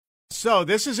So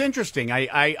this is interesting.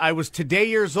 I was today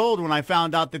years old when I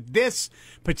found out that this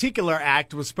particular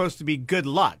act was supposed to be good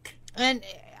luck. And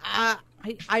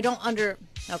I don't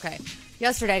Okay.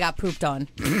 Yesterday I got pooped on.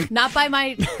 Not by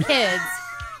my kids,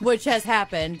 which has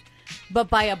happened, but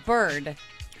by a bird.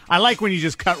 I like when you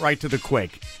just cut right to the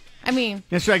quick. I mean,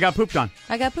 yesterday I got pooped on.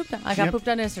 I got pooped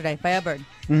on yesterday by a bird.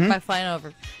 By flying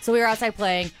over. So we were outside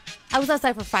playing. I was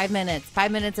outside for 5 minutes.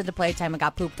 5 minutes into playtime, I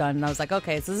got pooped on. And I was like,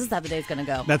 okay, so this is how the day's going to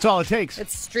go. That's all it takes. It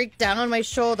streaked down on my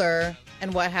shoulder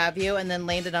and what have you, and then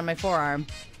landed on my forearm.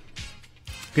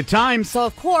 Good times. So,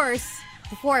 of course,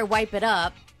 before I wipe it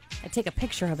up, I take a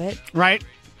picture of it. Right.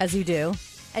 As you do.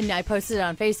 And I posted it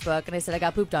on Facebook, and I said I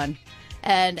got pooped on.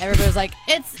 And everybody was like,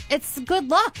 it's good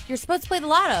luck. You're supposed to play the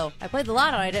lotto. I played the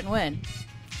lotto, and I didn't win.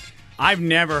 I've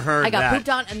never heard that. I got pooped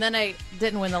on, and then I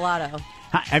didn't win the lotto.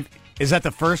 Is that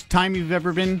the first time you've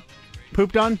ever been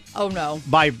pooped on? Oh, no.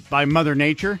 By Mother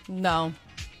Nature? No.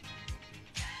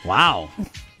 Wow.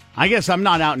 I guess I'm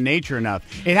not out in nature enough.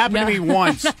 It happened to me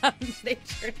once.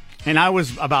 Nature. And I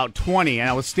was about 20, and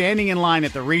I was standing in line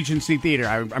at the Regency Theater.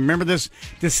 I remember this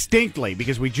distinctly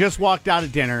because we just walked out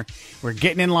of dinner. We're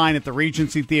getting in line at the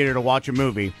Regency Theater to watch a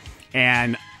movie,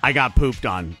 and I got pooped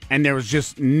on. And there was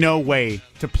just no way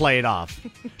to play it off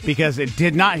because it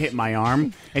did not hit my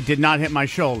arm. It did not hit my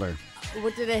shoulder.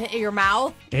 What, did it hit your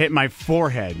mouth? It hit my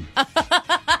forehead.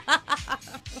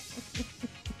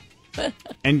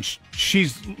 And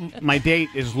my date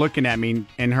is looking at me,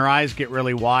 and her eyes get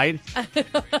really wide,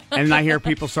 and I hear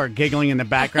people start giggling in the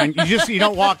background. You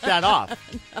don't walk that off.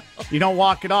 No. You don't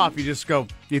walk it off. You just go.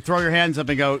 You throw your hands up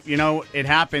and go. It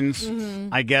happens,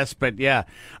 I guess. But yeah,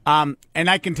 and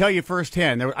I can tell you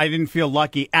firsthand, I didn't feel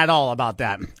lucky at all about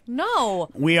that. No,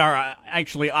 we are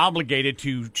actually obligated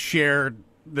to share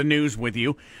the news with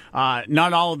you.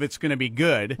 Not all of it's going to be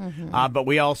good, but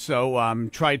we also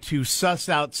try to suss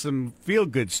out some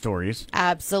feel-good stories.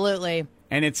 Absolutely.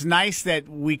 And it's nice that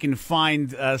we can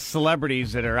find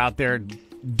celebrities that are out there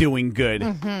doing good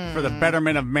for the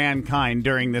betterment of mankind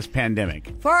during this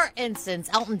pandemic. For instance,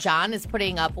 Elton John is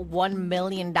putting up $1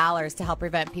 million to help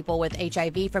prevent people with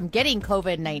HIV from getting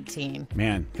COVID-19.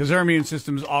 Man, because their immune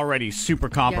system's already super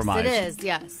compromised. Yes, it is,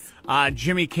 yes.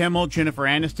 Jimmy Kimmel, Jennifer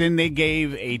Aniston, they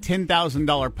gave a $10,000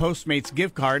 Postmates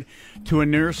gift card to a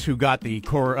nurse who got the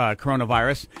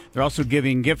coronavirus. They're also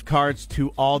giving gift cards to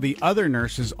all the other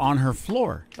nurses on her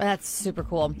floor. That's super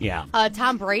cool. Yeah.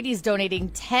 Tom Brady's donating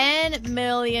 $10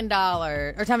 million,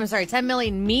 10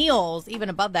 million meals, even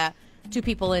above that, to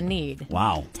people in need.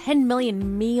 Wow. 10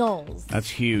 million meals. That's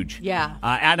huge. Yeah.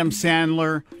 Adam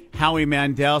Sandler, Howie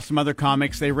Mandel, some other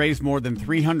comics, they raised more than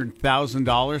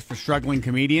 $300,000 for struggling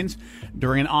comedians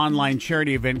during an online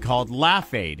charity event called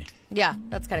Laugh Aid. Yeah,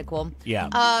 that's kind of cool. Yeah.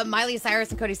 Miley Cyrus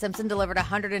and Cody Simpson delivered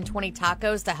 120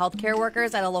 tacos to healthcare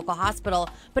workers at a local hospital,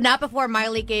 but not before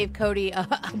Miley gave Cody a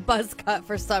buzz cut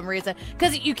for some reason.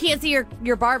 Because you can't see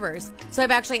your barbers. So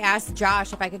I've actually asked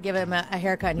Josh if I could give him a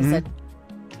haircut, and he said,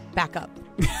 back up.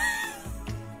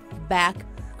 Back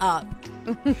up.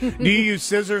 Do you use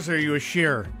scissors or are you a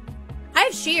shearer? I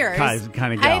have shears.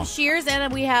 Kind of gal. I have shears,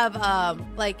 and we have,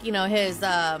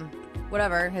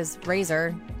 his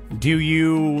razor. Do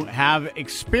you have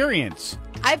experience?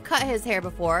 I've cut his hair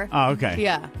before. Oh, okay.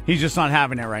 Yeah. He's just not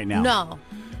having it right now. No.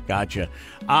 Gotcha.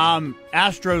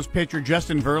 Astros pitcher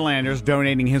Justin Verlander's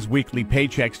donating his weekly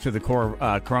paychecks to the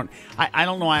corona. I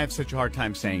don't know why I have such a hard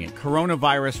time saying it.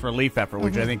 Coronavirus relief effort,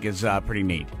 which I think is pretty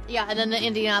neat. Yeah, and then the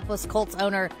Indianapolis Colts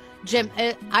owner Jim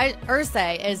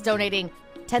Irsay is donating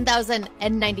 10,000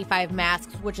 N95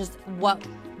 masks, which is what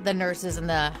the nurses and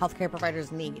the healthcare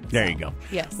providers need. There you go.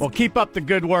 Yes. Well, keep up the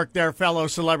good work there, fellow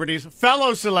celebrities.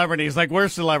 Fellow celebrities, like we're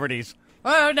celebrities.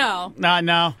 Oh, no.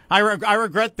 No. I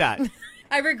regret that.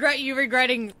 I regret you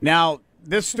regretting. Now,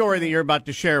 this story that you're about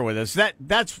to share with us,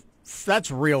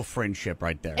 that's real friendship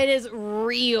right there. It is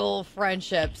real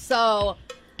friendship. So,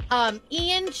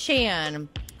 Ian Chan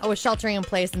was sheltering in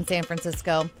place in San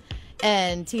Francisco,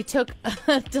 and he took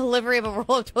a delivery of a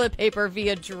roll of toilet paper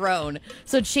via drone.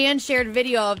 So Chan shared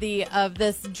video of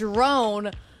this drone.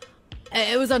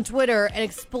 It was on Twitter and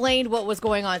explained what was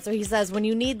going on. So he says, when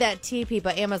you need that TP,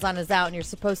 but Amazon is out and you're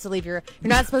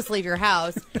not supposed to leave your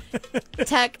house,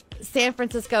 Tech San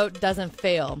Francisco doesn't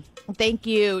fail. Thank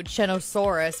you,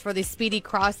 Chenosaurus, for the speedy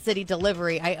cross-city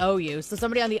delivery. I owe you. So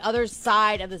somebody on the other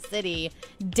side of the city,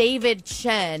 David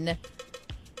Chen,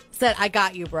 said, I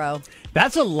got you, bro.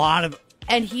 That's a lot of...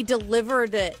 And he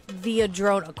delivered it via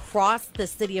drone across the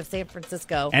city of San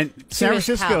Francisco. And San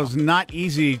Francisco is not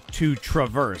easy to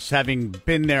traverse, having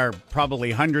been there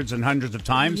probably hundreds and hundreds of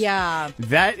times. Yeah.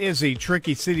 That is a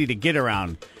tricky city to get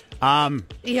around.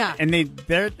 Yeah. And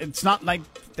it's not like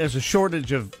there's a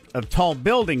shortage of tall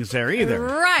buildings there either.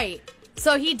 Right.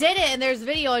 So he did it, and there's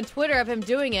video on Twitter of him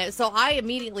doing it. So I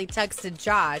immediately texted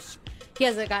Josh. He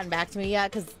hasn't gotten back to me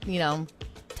yet because,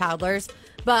 toddlers.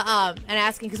 But, and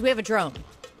asking, because we have a drone.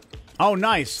 Oh,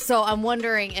 nice. So I'm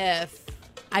wondering if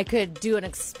I could do an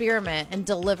experiment and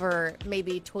deliver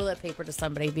maybe toilet paper to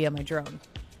somebody via my drone.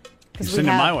 Send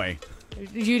it my way.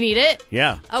 You need it?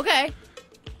 Yeah. Okay.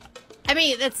 I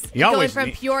mean, it's You going always from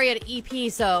need- Peoria to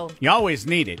EP, so You always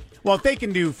need it. Well, if they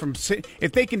can do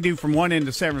from one end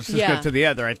of San Francisco Yeah. to the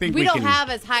other, I think we don't can. have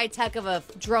as high tech of a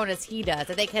drone as he does.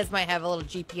 I think his might have a little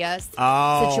GPS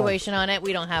Oh. situation on it.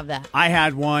 We don't have that. I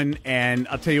had one, and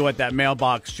I'll tell you what, that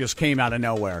mailbox just came out of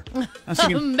nowhere. I was A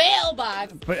thinking,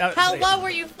 mailbox. But, How low were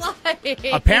you flying?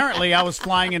 apparently, I was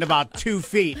flying at about 2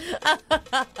 feet,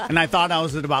 and I thought I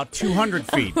was at about 200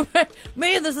 feet.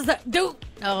 Man, this is dude.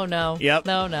 Oh no. Yep.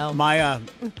 No. My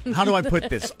how do I put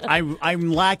this?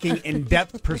 I'm lacking in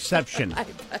depth perception. A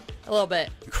little bit.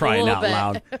 Crying A out little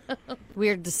loud. bit.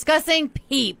 We're discussing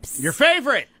Peeps. Your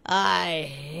favorite? I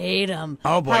hate them.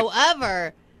 Oh, boy.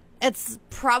 However, it's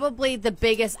probably the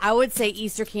biggest, I would say,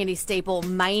 Easter candy staple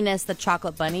minus the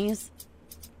chocolate bunnies.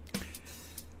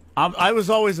 I was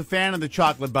always a fan of the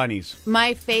chocolate bunnies.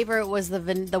 My favorite was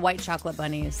the white chocolate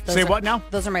bunnies. Say what now?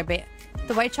 Those are my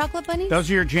the white chocolate bunnies?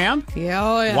 Those are your jam? Yeah,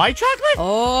 oh yeah. White chocolate?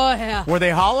 Oh yeah. Were they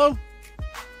hollow?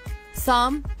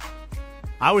 Some.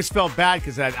 I always felt bad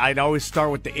because I'd always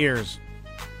start with the ears.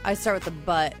 I start with the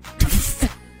butt.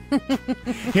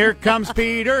 Here comes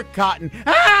Peter Cotton.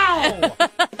 Ow!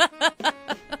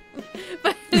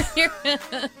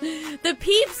 The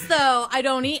Peeps, though, I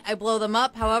don't eat. I blow them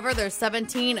up. However, there's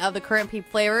 17 of the current Peep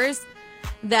flavors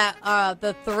that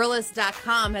the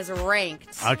Thrillist.com has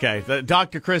ranked. Okay,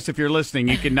 Dr. Chris, if you're listening,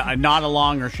 you can nod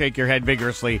along or shake your head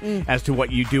vigorously as to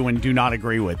what you do and do not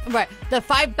agree with. Right. The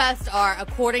 5 best are,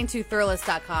 according to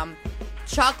Thrillist.com,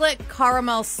 chocolate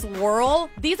caramel swirl.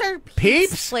 These are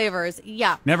Peeps? flavors.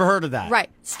 Yeah. Never heard of that. Right.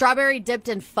 Strawberry dipped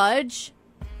in fudge.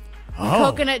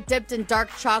 Oh. Coconut dipped in dark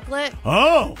chocolate.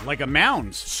 Oh, like a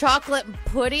Mounds. Chocolate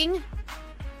pudding.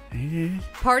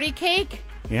 Party cake.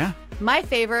 Yeah. My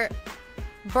favorite,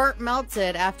 burnt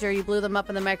melted after you blew them up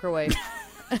in the microwave.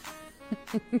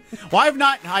 Well, I've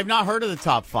not heard of the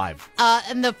top 5.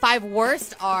 And the 5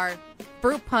 worst are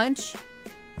fruit punch,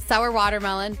 sour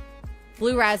watermelon,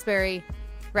 blue raspberry,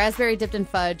 raspberry dipped in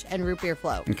fudge, and root beer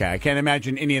float. Okay, I can't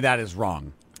imagine any of that is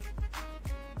wrong.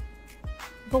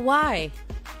 But why?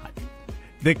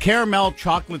 The caramel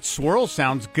chocolate swirl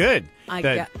sounds good.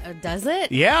 Does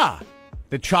it? Yeah.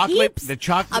 The chocolate, Peeps?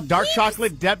 dark Peeps?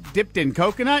 chocolate dipped in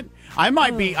coconut. I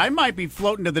might be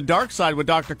floating to the dark side with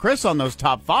Dr. Chris on those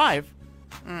top 5.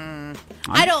 I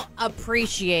don't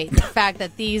appreciate the fact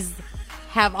that these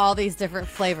have all these different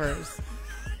flavors.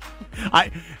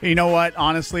 You know what?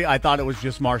 Honestly, I thought it was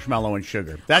just marshmallow and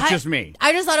sugar. That's just me.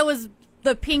 I just thought it was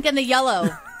the pink and the yellow.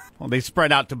 Well, they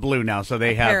spread out to blue now, so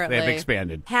they have Apparently.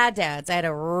 expanded. Haddads. I had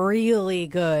a really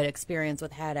good experience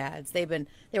with Haddads. They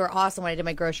were awesome when I did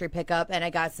my grocery pickup, and I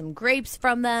got some grapes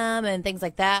from them and things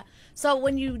like that. So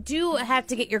when you do have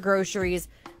to get your groceries,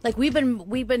 like we've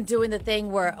been doing the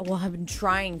thing where, well, I've been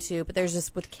trying to, but there's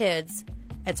just with kids,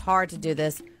 it's hard to do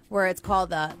this, where it's called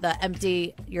the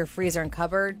empty your freezer and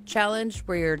cupboard challenge,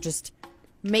 where you're just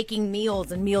making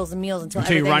meals and meals and meals until you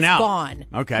everything's run out. gone.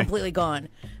 Okay. Completely gone.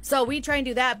 So we try and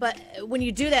do that, but when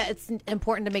you do that, it's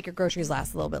important to make your groceries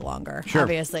last a little bit longer, Sure.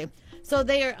 obviously. So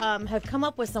they have come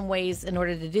up with some ways in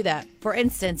order to do that. For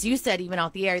instance, you said even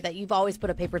off the air that you've always put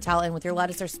a paper towel in with your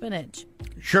lettuce or spinach.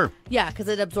 Sure. Yeah, because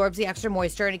it absorbs the extra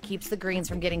moisture and it keeps the greens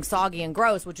from getting soggy and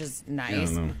gross, which is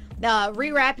nice.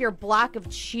 Rewrap your block of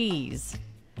cheese.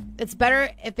 It's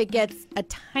better if it gets a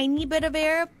tiny bit of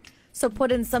air. So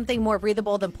put in something more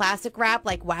breathable than plastic wrap,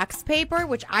 like wax paper,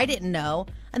 which I didn't know,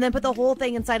 and then put the whole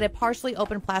thing inside a partially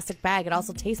open plastic bag. It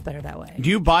also tastes better that way. Do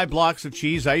you buy blocks of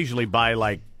cheese? I usually buy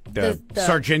like the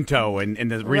Sargento and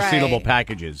the resealable Right.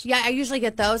 packages. Yeah, I usually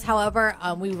get those. However,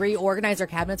 we reorganized our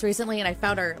cabinets recently, and I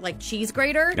found our cheese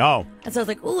grater. Oh. And so I was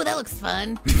like, "Ooh, that looks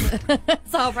fun."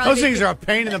 So I'll probably Those things are a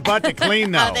pain in the butt to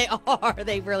clean, though. They are.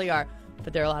 They really are.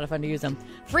 But they're a lot of fun to use them.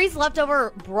 Freeze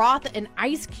leftover broth in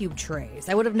ice cube trays.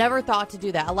 I would have never thought to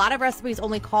do that. A lot of recipes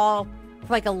only call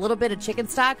for like a little bit of chicken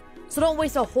stock. So don't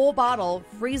waste a whole bottle.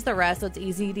 Freeze the rest so it's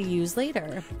easy to use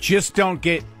later. Just don't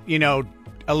get,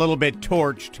 a little bit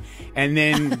torched and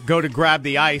then go to grab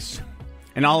the ice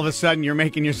and all of a sudden you're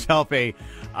making yourself a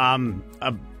rum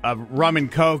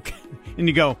and Coke and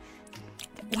you go,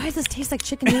 why does this taste like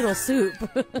chicken noodle soup?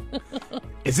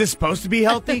 Is this supposed to be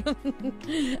healthy?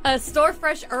 Store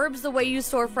fresh herbs the way you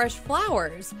store fresh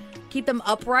flowers. Keep them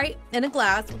upright in a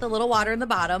glass with a little water in the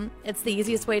bottom. It's the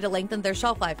easiest way to lengthen their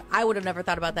shelf life. I would have never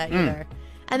thought about that either.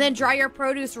 And then dry your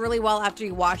produce really well after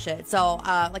you wash it. So,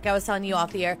 like I was telling you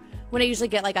off the air, when I usually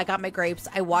get, like, I got my grapes,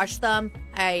 I wash them.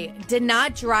 I did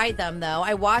not dry them, though.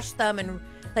 I washed them and,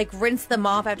 like, rinse them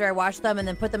off after I washed them and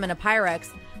then put them in a Pyrex.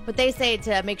 But they say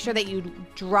to make sure that you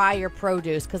dry your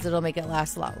produce because it'll make it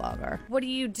last a lot longer. What do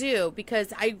you do?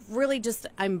 Because I really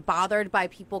I'm bothered by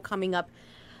people coming up,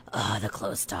 the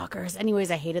clothes stalkers. Anyways,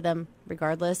 I hated them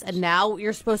regardless. And now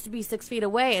you're supposed to be 6 feet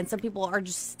away, and some people are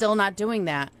just still not doing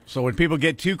that. So when people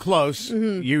get too close,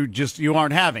 you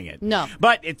aren't having it. No.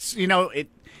 But it's,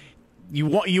 you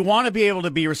want to be able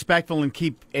to be respectful and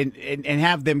keep and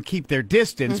have them keep their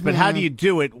distance, but how do you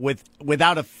do it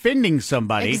without offending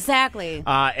somebody? Exactly.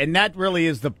 And that really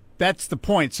is that's the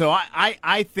point. So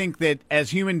I think that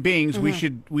as human beings we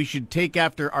should take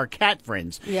after our cat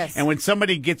friends. Yes. And when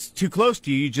somebody gets too close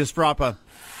to you, you just drop a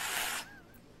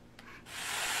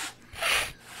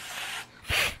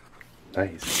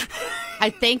Nice. I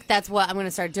think that's what I'm going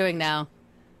to start doing now.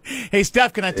 Hey,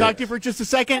 Steph, can I talk to you for just a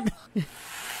second?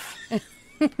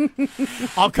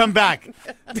 I'll come back.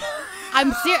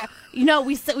 I'm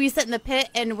serious. We sit in the pit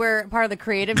and we're part of the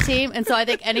creative team, and so I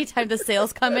think anytime the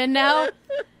sales come in now,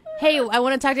 hey, I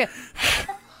want to talk to you.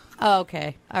 Oh,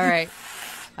 okay, all right,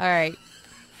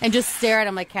 and just stare at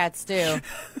them like cats do.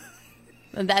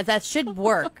 And that should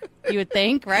work. You would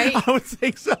think, right? I would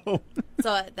think so.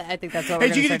 So I think that's what. Hey,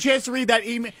 did you get a chance to read that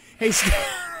email? Hey,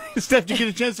 Steph, did you get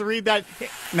a chance to read that?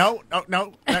 No.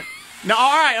 No,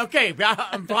 all right, okay.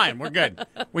 I'm fine. We're good.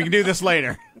 We can do this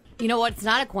later. You know what? It's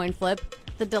not a coin flip.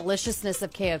 The deliciousness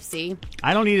of KFC.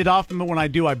 I don't eat it often, but when I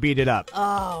do, I beat it up.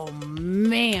 Oh,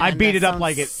 man. I beat it up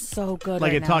like it's so good like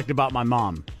right it now. talked about my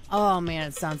mom. Oh, man,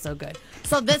 it sounds so good.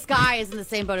 So this guy is in the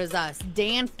same boat as us.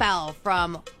 Dan Fell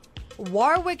from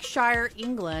Warwickshire,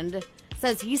 England,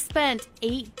 says he spent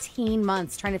 18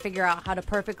 months trying to figure out how to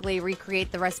perfectly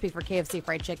recreate the recipe for KFC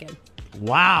fried chicken.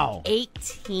 Wow.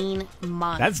 18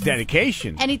 months. That's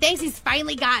dedication. And he thinks he's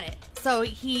finally got it. So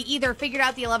he either figured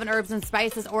out the 11 herbs and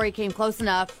spices or he came close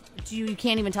enough you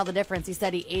can't even tell the difference. He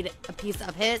said he ate a piece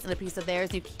of his and a piece of theirs.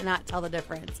 And you cannot tell the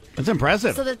difference. That's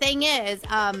impressive. So the thing is,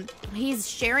 he's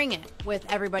sharing it with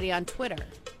everybody on Twitter.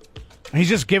 He's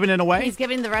just giving it away? He's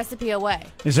giving the recipe away.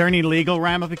 Is there any legal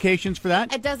ramifications for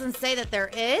that? It doesn't say that there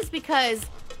is because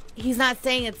he's not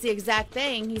saying it's the exact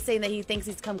thing. He's saying that he thinks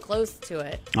he's come close to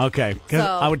it. Okay. Because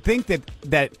I would think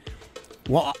that,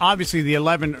 well, obviously the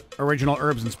 11 original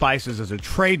herbs and spices is a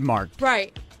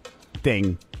trademarked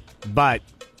thing. But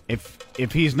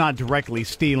if he's not directly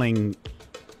stealing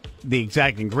the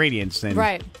exact ingredients, then...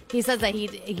 Right. He says that he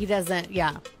doesn't,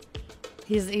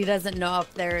 he doesn't know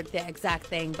if they're the exact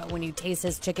thing, but when you taste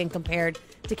his chicken compared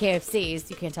to KFC's,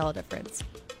 you can't tell a difference.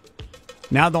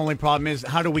 Now the only problem is,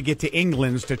 how do we get to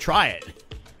England's to try it?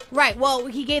 Right. Well,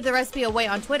 he gave the recipe away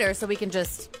on Twitter, so we can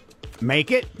just...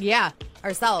 Make it? Yeah,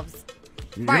 ourselves.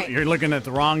 You're looking at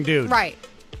the wrong dude. Right.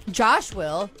 Josh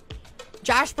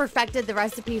perfected the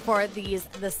recipe for this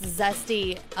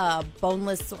zesty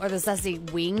boneless, or the zesty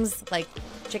wings, like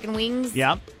chicken wings.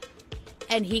 Yep.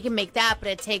 And he can make that, but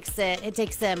it takes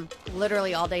him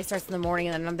literally all day. Starts in the morning,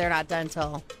 and then they're not done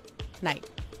till night.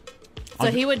 So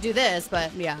he would do this,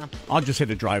 but yeah. I'll just hit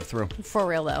a drive-through. For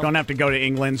real, though. Don't have to go to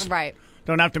England's. Right.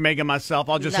 Don't have to make it myself.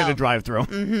 I'll just hit a drive-through.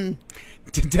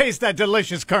 Mm-hmm. To taste that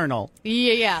delicious kernel.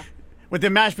 Yeah. With the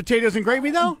mashed potatoes and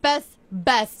gravy, though? Best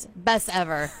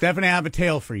ever. Definitely have a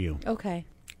tale for you. Okay.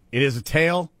 It is a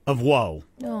tale of woe.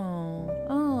 Oh.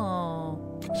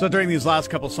 So during these last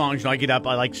couple songs, I get up,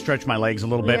 I like to stretch my legs a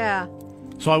little bit. Yeah.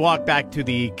 So I walk back to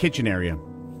the kitchen area.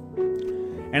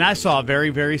 And I saw a very,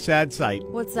 very sad sight.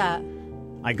 What's that?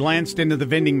 I glanced into the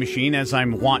vending machine, as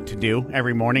I'm wont to do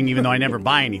every morning, even though I never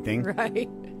buy anything. Right.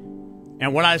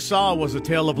 And what I saw was a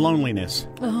tale of loneliness.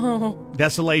 Oh.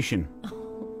 Desolation.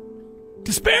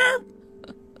 Despair!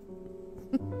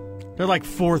 There are like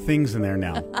 4 things in there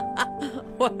now.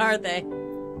 What are they?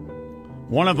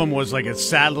 One of them was like a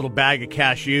sad little bag of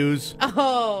cashews.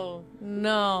 Oh,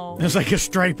 no. There's like a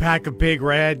stray pack of Big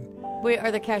Red. Wait,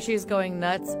 are the cashews going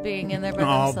nuts being in there by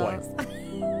themselves? Boy.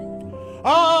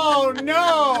 Oh,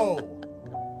 no!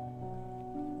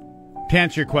 To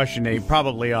answer your question, they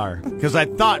probably are. Because I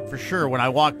thought for sure when I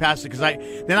walked past it, because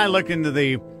then I looked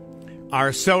into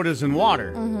our sodas and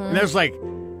water, and there's like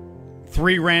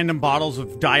 3 random bottles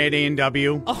of Diet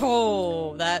A&W.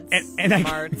 Oh, that's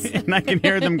smart. And I can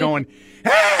hear them going,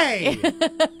 "Hey!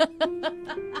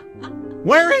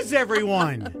 Where is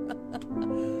everyone?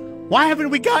 Why haven't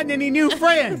we gotten any new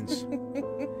friends?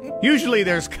 Usually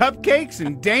there's cupcakes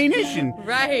and Danish and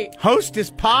Right.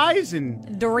 Hostess pies and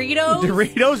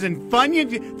Doritos. and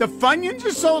Funyuns. The Funyuns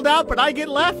are sold out, but I get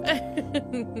left.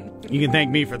 You can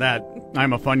thank me for that.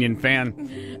 I'm a Funyun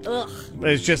fan. Ugh. But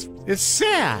it's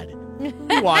sad. You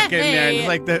walk in there, and it's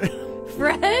like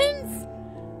Friends?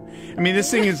 I mean,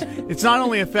 this thing it's not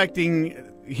only affecting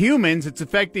humans, it's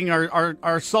affecting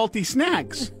our salty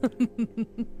snacks.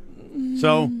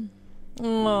 So,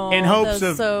 Oh, in hopes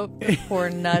of so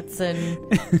corn nuts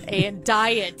and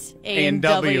diet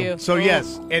A&W. So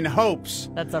yes, in hopes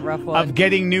That's a rough one. of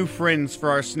getting new friends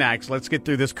for our snacks, let's get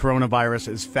through this coronavirus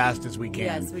as fast as we can.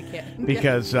 Yes, we can.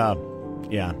 Because,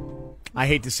 yeah, I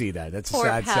hate to see that. That's Poor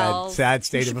a pals. sad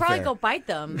state You should of probably affair. go bite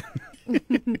them.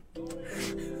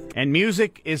 And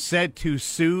music is said to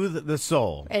soothe the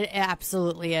soul. It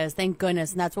absolutely is. Thank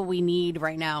goodness. And that's what we need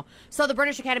right now. So the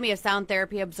British Academy of Sound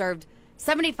Therapy observed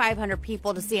 7,500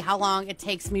 people to see how long it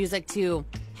takes music to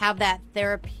have that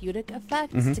therapeutic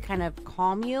effect to kind of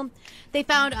calm you. They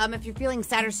found if you're feeling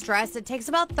sad or stressed, it takes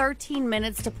about 13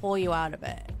 minutes to pull you out of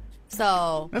it.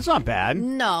 So That's not bad.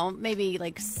 no, maybe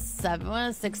like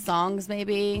 6 songs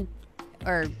maybe,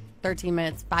 or 13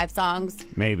 minutes, 5 songs.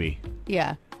 Maybe.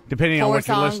 Yeah. Depending on 4 what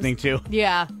you're songs. listening to.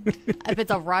 Yeah. If it's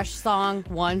a Rush song,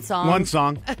 1 song. One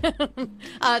song.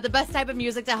 The best type of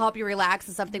music to help you relax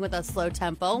is something with a slow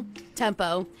tempo,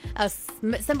 a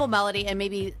simple melody, and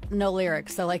maybe no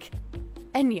lyrics. So like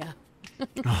Enya.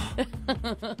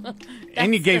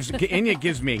 Enya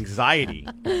gives me anxiety.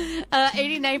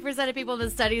 89% of people in the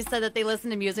study said that they listen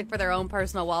to music for their own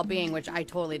personal well-being, which I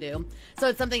totally do. So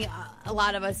it's something a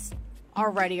lot of us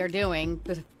already are doing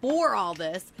before all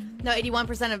this. Now,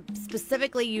 81%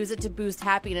 specifically use it to boost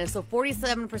happiness. So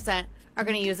 47% are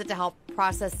going to use it to help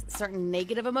process certain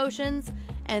negative emotions,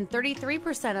 and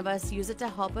 33% of us use it to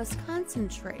help us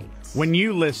concentrate. When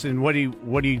you listen, what do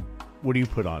you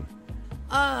put on?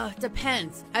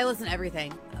 Depends. I listen to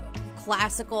everything.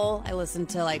 Classical. I listen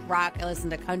to like rock. I listen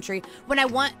to country. When I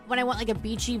want like a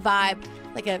beachy vibe,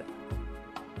 like a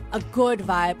good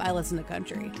vibe, I listen to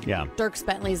country. Yeah. Dierks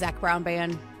Bentley, Zach Brown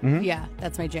Band. Yeah,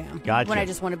 that's my jam. Gotcha. When I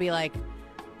just want to be like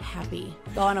happy,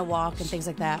 go on a walk and things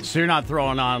like that. So you're not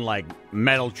throwing on like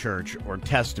Metal Church or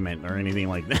Testament or anything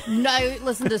like that? No, I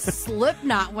listen to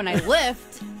Slipknot when I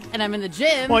lift and I'm in the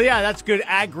gym. Well, yeah, that's good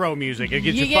aggro music. It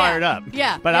gets you Yeah. fired up.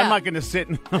 Yeah, But yeah. I'm not going to sit.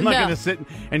 I'm not No. going to sit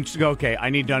and just go. Okay, I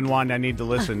need to unwind. I need to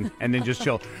listen, and then just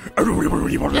chill.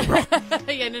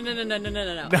 Yeah,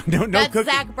 no. No That's cookie.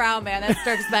 Zach Brown, man. That's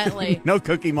Dierks Bentley. No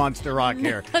Cookie Monster rock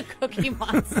here. Cookie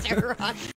Monster rock.